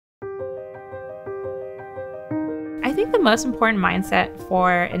I think the most important mindset for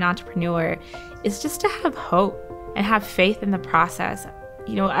an entrepreneur is just to have hope and have faith in the process.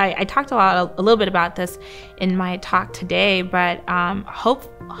 You know, I talked a little bit about this in my talk today, but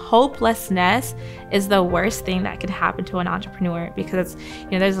hopelessness is the worst thing that could happen to an entrepreneur, because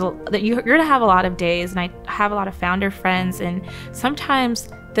you know, you're gonna have a lot of days, and I have a lot of founder friends, and sometimes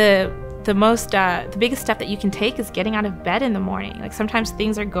the biggest step that you can take is getting out of bed in the morning. Like, sometimes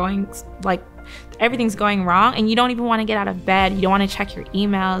things are going, like, everything's going wrong and you don't even want to get out of bed. You don't want to check your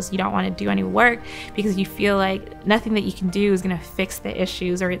emails. You don't want to do any work because you feel like nothing that you can do is going to fix the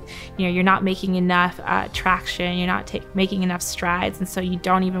issues, or, you know, you're not making enough traction. You're not making enough strides. And so you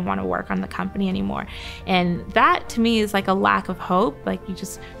don't even want to work on the company anymore. And that to me is like a lack of hope. Like, you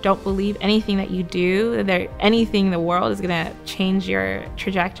just don't believe anything that you do, anything in the world is going to change your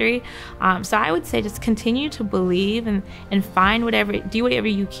trajectory. So I would say just continue to believe and find do whatever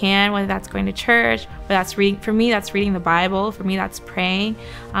you can, whether that's going to church, whether that's reading. For me, that's reading the Bible. For me, that's praying,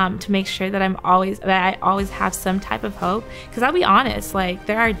 to make sure that I always have some type of hope. Because I'll be honest, like,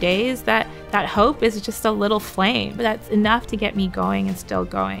 there are days that hope is just a little flame, but that's enough to get me going and still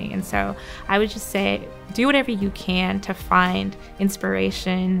going. And so I would just say, do whatever you can to find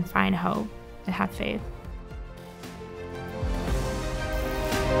inspiration, find hope, and have faith.